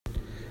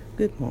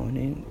Good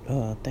morning.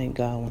 Thank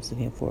God once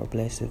again for a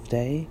blessed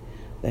day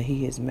that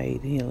He has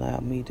made. He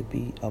allowed me to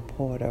be a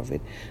part of it.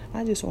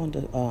 I just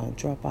wanted to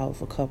drop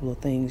off a couple of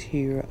things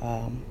here.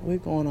 We're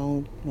going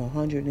on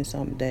 100 and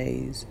something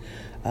days,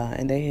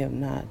 and they have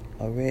not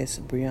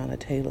arrested Breoanna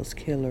Taylor's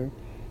killer.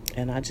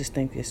 And I just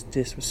think it's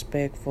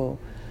disrespectful.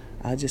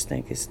 I just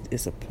think it's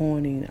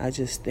disappointing. I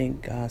just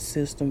think our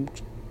system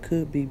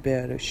could be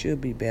better,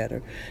 should be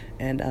better.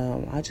 And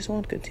I just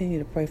want to continue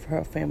to pray for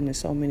her family and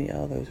so many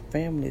other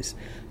families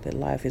that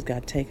life has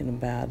got taken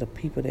by the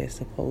people that's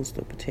supposed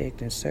to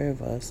protect and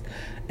serve us.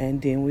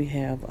 And then we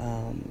have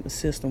a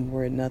system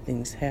where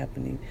nothing's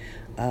happening.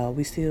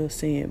 We still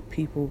seeing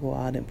people go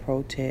out and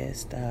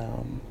protest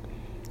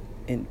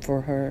and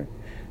for her,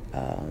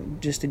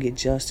 just to get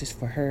justice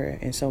for her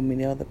and so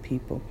many other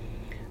people.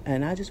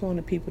 And I just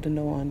wanted people to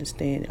know,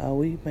 understand,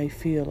 we may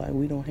feel like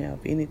we don't have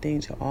anything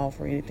to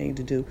offer, anything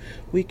to do.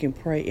 We can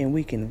pray and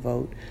we can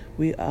vote.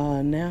 We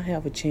now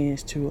have a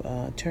chance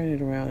to turn it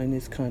around in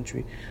this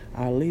country.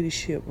 Our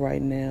leadership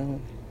right now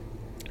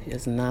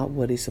is not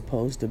what it's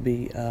supposed to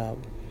be.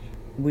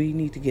 We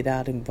need to get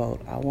out and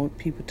vote. I want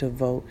people to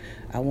vote.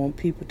 I want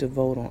people to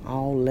vote on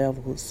all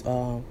levels.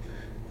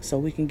 So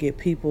we can get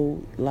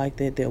people like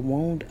that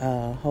won't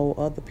hold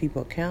other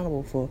people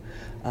accountable for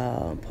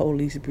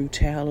police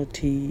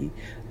brutality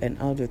and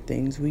other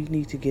things. We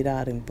need to get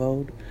out and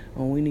vote,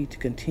 and we need to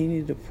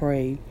continue to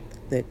pray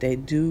that they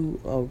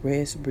do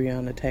arrest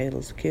Breoanna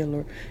Taylor's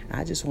killer.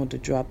 I just want to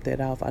drop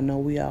that off. I know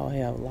we all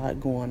have a lot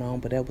going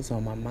on, but that was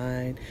on my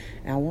mind.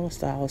 And I want us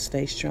to all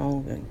stay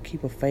strong and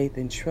keep a faith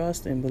and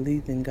trust and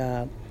believe in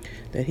God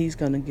that He's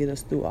going to get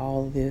us through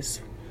all of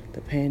this,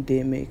 the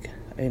pandemic,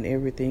 and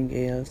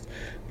everything else.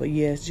 But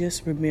yes,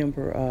 just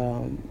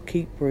remember,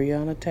 keep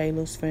Breoanna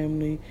Taylor's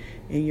family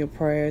in your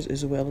prayers,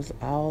 as well as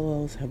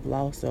all those have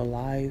lost their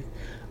life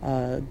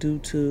due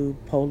to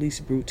police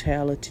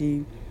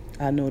brutality.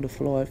 I know the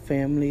Floyd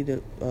family.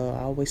 I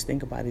always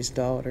think about his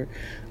daughter,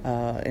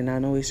 and I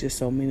know it's just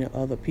so many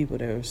other people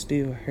that are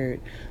still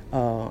hurt.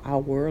 Our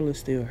world is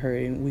still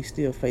hurting. We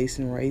still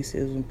facing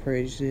racism,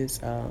 prejudice,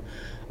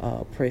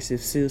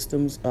 oppressive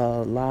systems,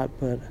 a lot.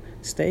 But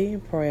stay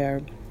in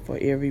prayer for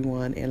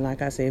everyone, and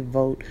like I said,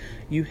 vote.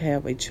 You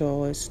have a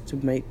choice to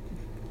make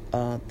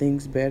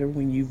things better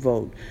when you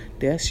vote.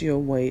 That's your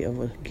way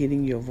of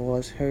getting your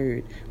voice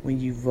heard when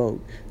you vote.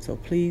 So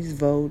please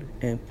vote,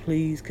 and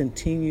please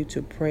continue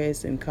to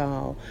press and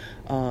call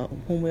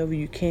whomever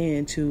you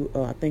can to,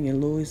 I think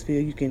in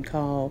Louisville, you can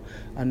call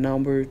a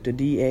number, the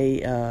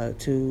DA,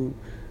 to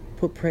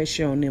put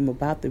pressure on them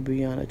about the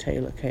Breoanna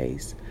Taylor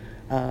case.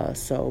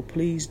 So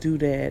please do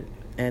that.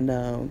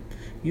 And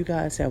you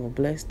guys have a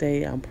blessed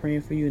day. I'm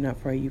praying for you, and I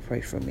pray you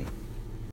pray for me.